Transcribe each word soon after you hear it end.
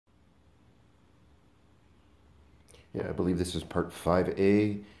Yeah, I believe this is part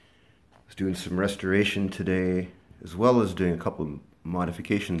 5A. I was doing some restoration today, as well as doing a couple of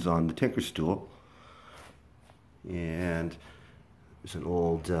modifications on the Tinker stool. And there's an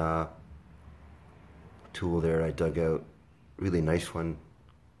old tool there I dug out. Really nice one.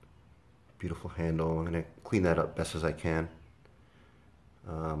 Beautiful handle. I'm going to clean that up best as I can.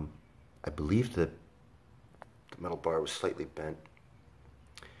 I believe that the metal bar was slightly bent.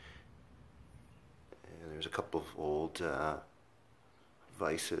 And there's a couple of old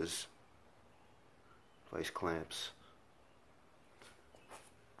vice clamps.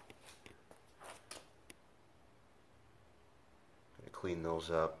 Gonna clean those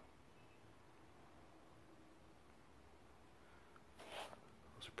up.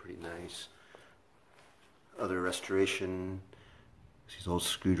 Those are pretty nice. Other restoration. These old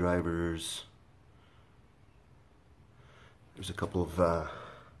screwdrivers. There's a couple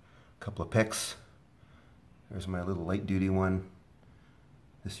of picks. There's my little light duty one.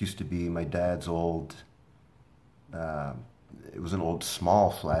 This used to be my dad's old, it was an old small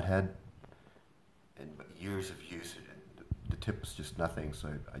flathead, and years of use, the tip was just nothing, so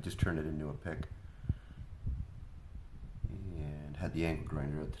I just turned it into a pick. And had the angle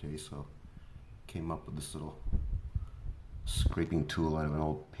grinder out today, so came up with this little scraping tool out of an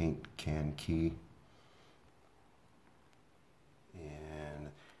old paint can key. And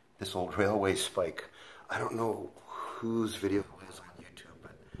this old railway spike. I don't know whose video it was on YouTube,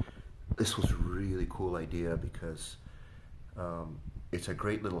 but this was a really cool idea because it's a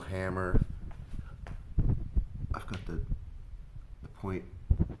great little hammer. I've got the point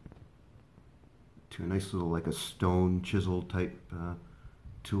to a nice little, like a stone chisel type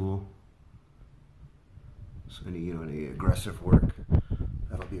tool. So any aggressive work,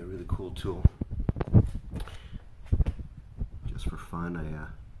 that'll be a really cool tool. Just for fun, I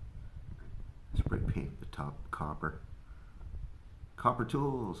spray paint the top copper. Copper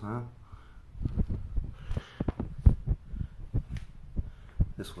tools, huh?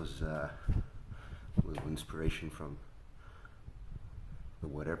 This was a little inspiration from the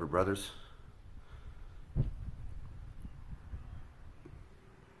Whatever Brothers. There's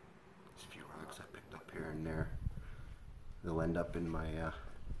a few rocks I picked up here and there. They'll end up in my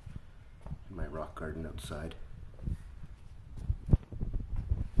rock garden outside.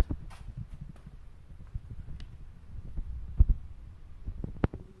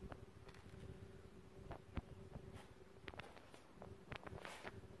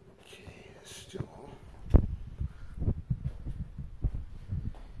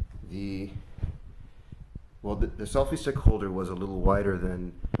 The selfie stick holder was a little wider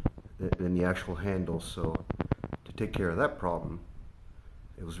than the actual handle, so to take care of that problem,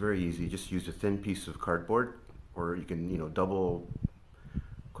 it was very easy. Just use a thin piece of cardboard, or you can double,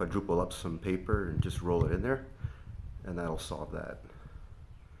 quadruple up some paper and just roll it in there, and that'll solve that.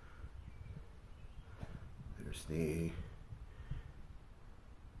 There's the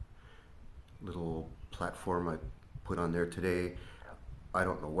little platform I put on there today. I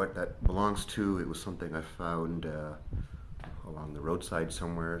don't know what that belongs to. It was something I found along the roadside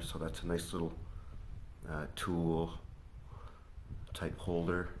somewhere, so that's a nice little tool type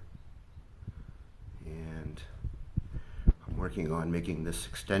holder. And I'm working on making this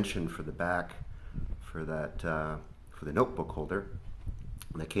extension for the back for that for the notebook holder.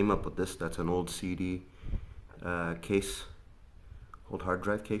 And I came up with this. That's an old CD case, old hard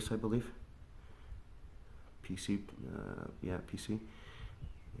drive case, I believe. PC, yeah, PC.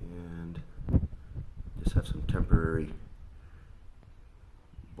 And just have some temporary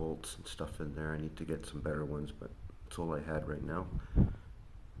bolts and stuff in there. I need to get some better ones, but that's all I had right now.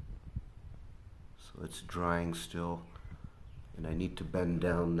 So it's drying still, and I need to bend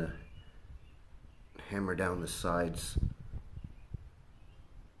down hammer down the sides,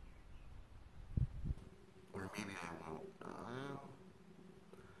 or maybe I won't.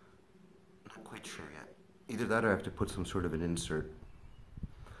 Not quite sure yet. Either that or I have to put some sort of an insert.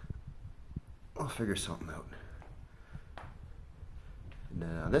 I'll figure something out. And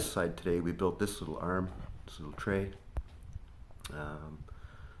on this side today, we built this little arm, this little tray.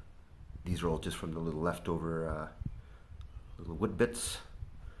 These are all just from the little leftover little wood bits.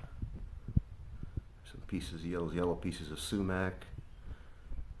 Some pieces, yellow pieces of sumac.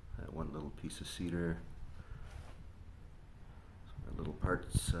 One little piece of cedar. Some little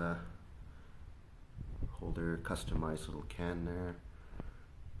parts holder, customized little can there.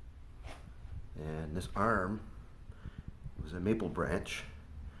 And this arm was a maple branch,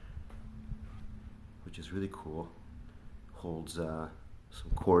 which is really cool. Holds some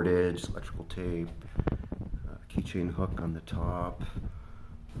cordage, electrical tape, keychain hook on the top.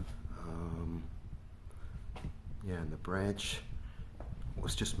 Yeah, and the branch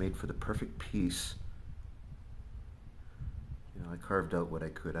was just made for the perfect piece. You know, I carved out what I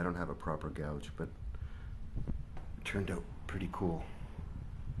could. I don't have a proper gouge, but it turned out pretty cool.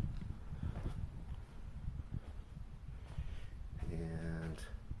 And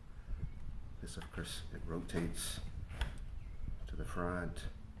this, of course, it rotates to the front.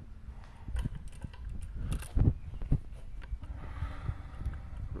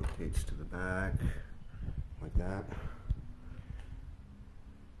 Rotates to the back, like that.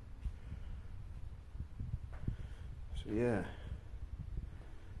 So yeah,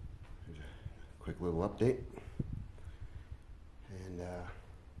 there's a quick little update, and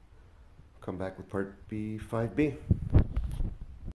come back with part B, 5B.